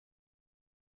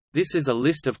This is a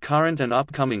list of current and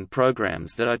upcoming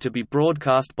programs that are to be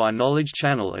broadcast by Knowledge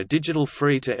Channel, a digital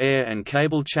free-to-air and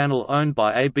cable channel owned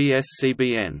by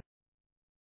ABS-CBN.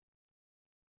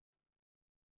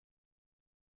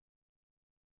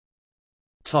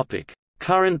 Topic: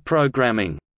 Current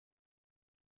programming.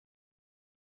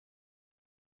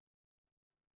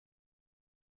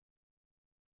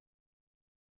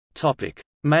 Topic: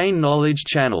 Main Knowledge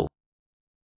Channel.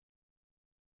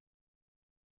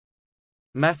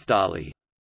 Mathdali.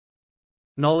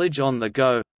 Knowledge on the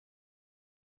Go.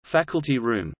 Faculty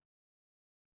Room.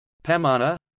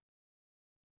 Pamana.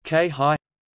 K-Hi.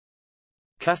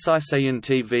 Kasaisayan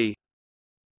TV.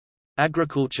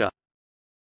 Agriculture.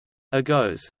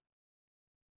 Agos.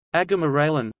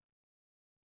 Agamaralan.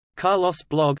 Carlos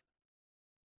Blog.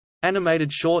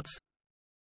 Animated Shorts.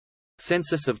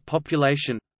 Census of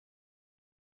Population.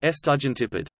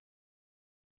 Estujantipid.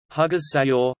 Huggers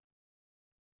Sayor.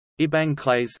 Ibang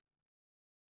Clays.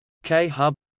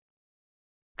 K-Hub.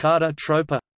 Kada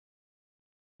Tropa.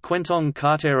 Kwentong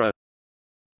Cartero.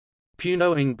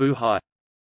 Puno ng Buhay.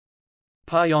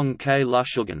 Payong K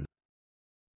Lushugan.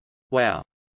 Wow.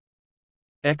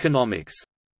 Economics.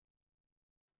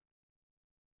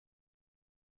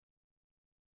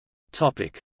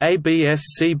 Topic: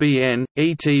 ABS-CBN,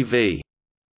 ETV.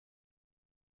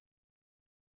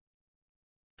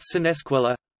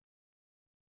 Eskwela.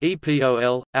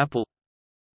 EPOL, Apple.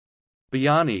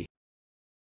 Bayani.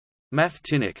 Math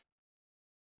Tinik.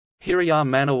 Hiriya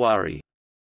Manawari.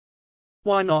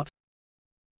 Why Not?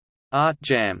 Art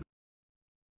Jam.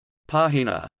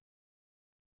 Pahina.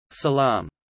 Salam.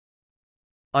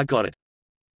 I Got It.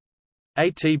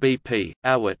 ATBP,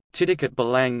 Awat, Tidikat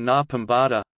Balang Na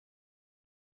Pambada.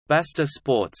 Basta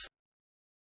Sports.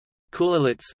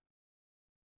 Kulalitz.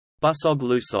 Busog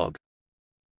Lusog.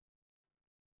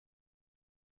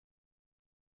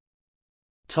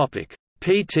 Topic: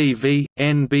 PTV,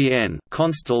 NBN,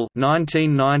 Constel,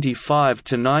 1995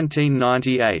 to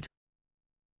 1998.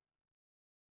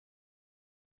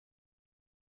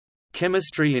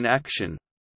 Chemistry in Action.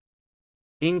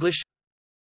 English.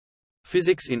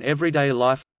 Physics in Everyday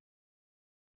Life.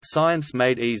 Science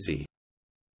Made Easy.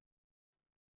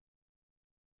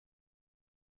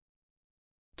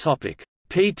 Topic: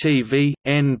 PTV,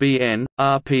 NBN,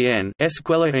 RPN,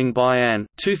 Eskwela ng Bayan,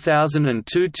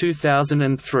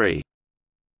 2002–2003.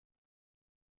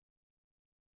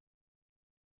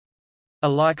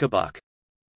 Alikabuk.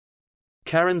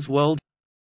 Karen's World.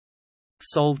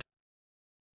 Solved.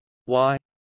 Why?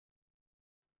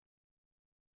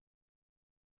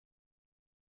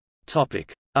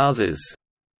 Topic: Others.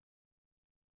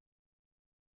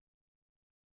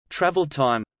 Travel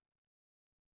Time.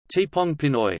 Tipong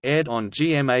Pinoy aired on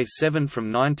GMA7 from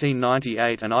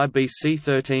 1998 and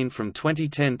IBC13 from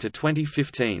 2010 to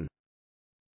 2015.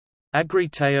 Agri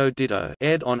Teo Ditto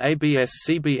aired on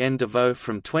ABS-CBN Davao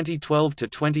from 2012 to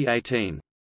 2018.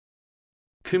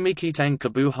 Kumikitang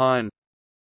Kabuhayan.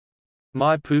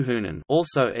 My Puhunan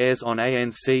also airs on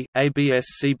ANC,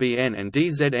 ABS-CBN and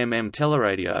DZMM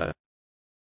Teleradio.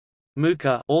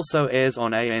 Muka also airs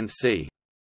on ANC.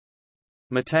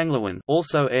 Matanglawan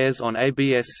also airs on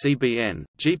ABS-CBN,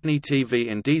 Jeepney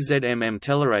TV and DZMM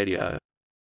Teleradio.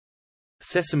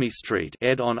 Sesame Street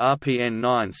aired on RPN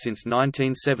 9 since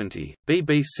 1970,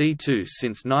 BBC 2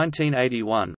 since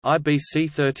 1981,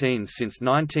 IBC 13 since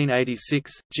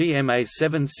 1986, GMA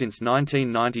 7 since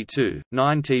 1992,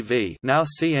 9 TV, now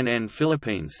CNN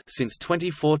Philippines, since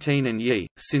 2014 and Yi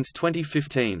since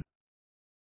 2015.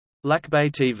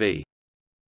 Lakbay TV